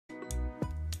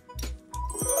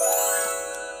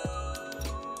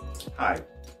Hi,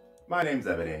 my name's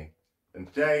Ebony, and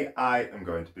today I am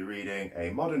going to be reading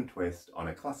a modern twist on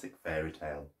a classic fairy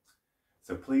tale.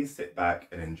 So please sit back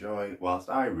and enjoy whilst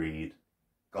I read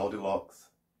Goldilocks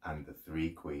and the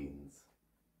Three Queens.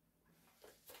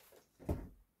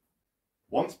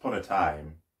 Once upon a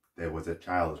time, there was a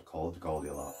child called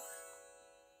Goldilocks.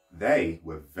 They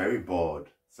were very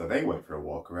bored, so they went for a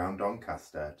walk around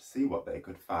Doncaster to see what they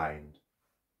could find.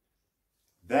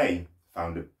 They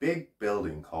found a big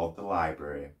building called the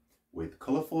library with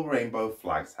colourful rainbow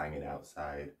flags hanging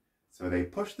outside, so they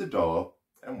pushed the door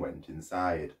and went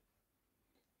inside.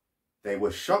 They were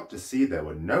shocked to see there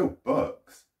were no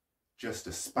books, just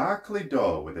a sparkly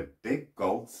door with a big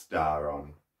gold star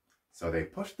on. So they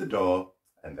pushed the door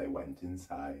and they went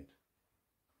inside.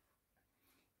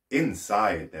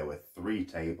 Inside there were 3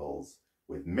 tables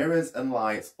with mirrors and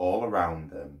lights all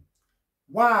around them.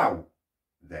 Wow,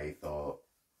 they thought.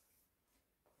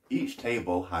 Each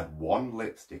table had 1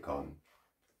 lipstick on.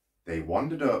 They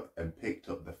wandered up and picked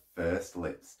up the first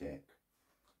lipstick.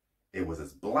 It was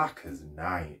as black as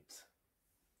night.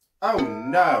 "Oh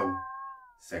no,"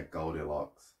 said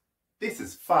Goldilocks. "This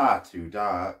is far too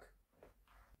dark."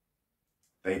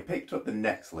 They picked up the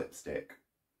next lipstick.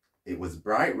 It was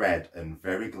bright red and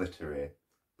very glittery,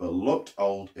 but looked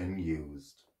old and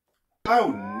used.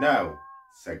 "Oh no,"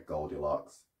 said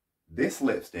Goldilocks. "This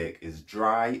lipstick is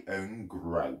dry and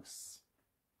gross."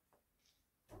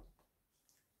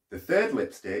 The third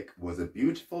lipstick was a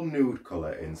beautiful nude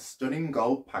colour in stunning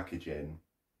gold packaging.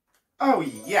 "Oh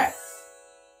yes,"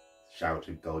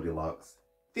 shouted Goldilocks.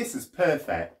 "This is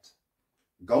perfect."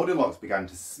 Goldilocks began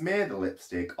to smear the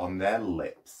lipstick on their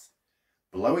lips,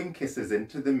 blowing kisses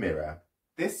into the mirror.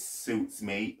 "This suits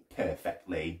me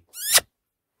perfectly."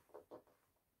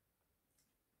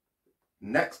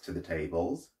 Next to the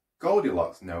tables,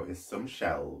 Goldilocks noticed some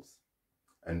shelves,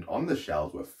 and on the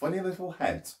shelves were funny little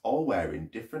heads all wearing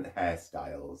different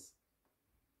hairstyles.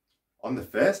 On the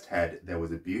first head there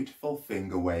was a beautiful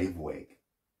finger wave wig,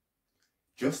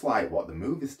 just like what the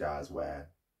movie stars wear.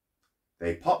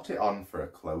 They popped it on for a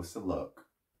closer look.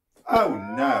 "Oh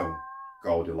no,"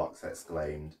 Goldilocks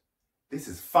exclaimed. "This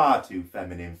is far too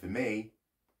feminine for me."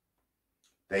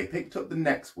 They picked up the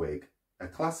next wig, a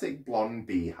classic blonde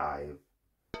beehive.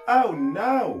 "Oh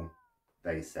no,"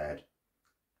 they said.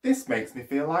 "This makes me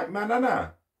feel like my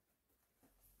nana."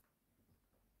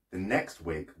 The next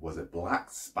wig was a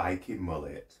black spiky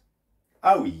mullet.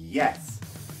 "Oh yes,"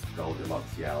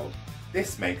 Goldilocks yelled.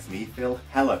 "This makes me feel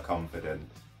hella confident."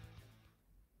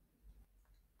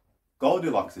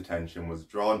 Goldilocks' attention was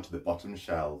drawn to the bottom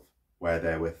shelf, where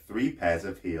there were 3 pairs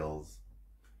of heels.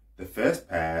 The first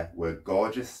pair were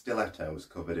gorgeous stilettos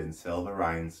covered in silver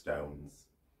rhinestones.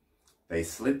 They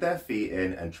slid their feet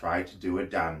in and tried to do a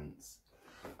dance.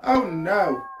 "Oh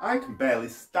no, I can barely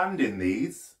stand in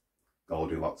these,"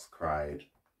 Goldilocks cried.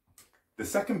 The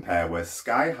second pair were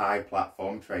sky-high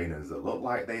platform trainers that looked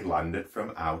like they landed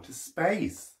from outer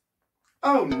space.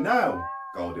 "Oh no,"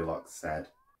 Goldilocks said.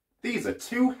 "These are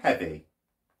too heavy."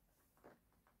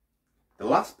 The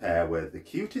last pair were the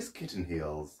cutest kitten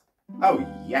heels. "Oh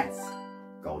yes,"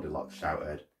 Goldilocks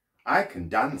shouted. "I can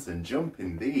dance and jump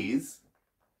in these."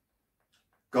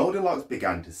 Goldilocks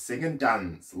began to sing and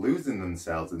dance, losing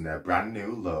themselves in their brand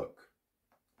new look.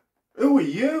 "Who are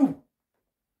you?"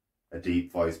 a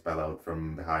deep voice bellowed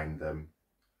from behind them.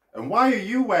 "And why are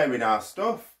you wearing our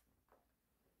stuff?"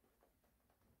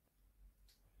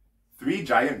 3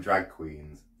 giant drag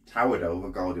queens towered over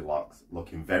Goldilocks,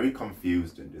 looking very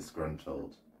confused and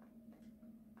disgruntled.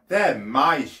 "They're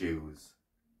my shoes,"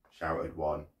 shouted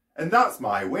one. "And that's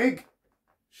my wig,"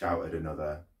 shouted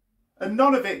another. "And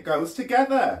none of it goes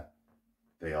together,"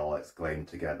 they all exclaimed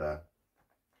together.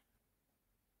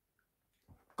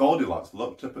 Goldilocks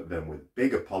looked up at them with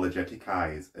big apologetic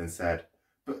eyes and said,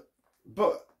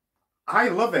 But I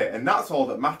love it, and that's all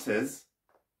that matters."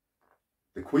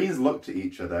 The queens looked at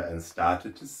each other and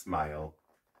started to smile.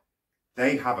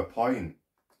 "They have a point,"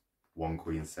 one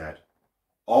queen said.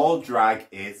 "All drag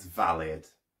is valid."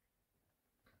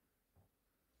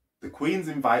 The queens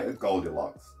invited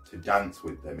Goldilocks to dance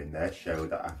with them in their show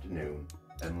that afternoon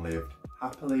and lived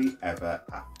happily ever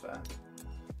after.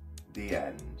 The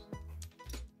end.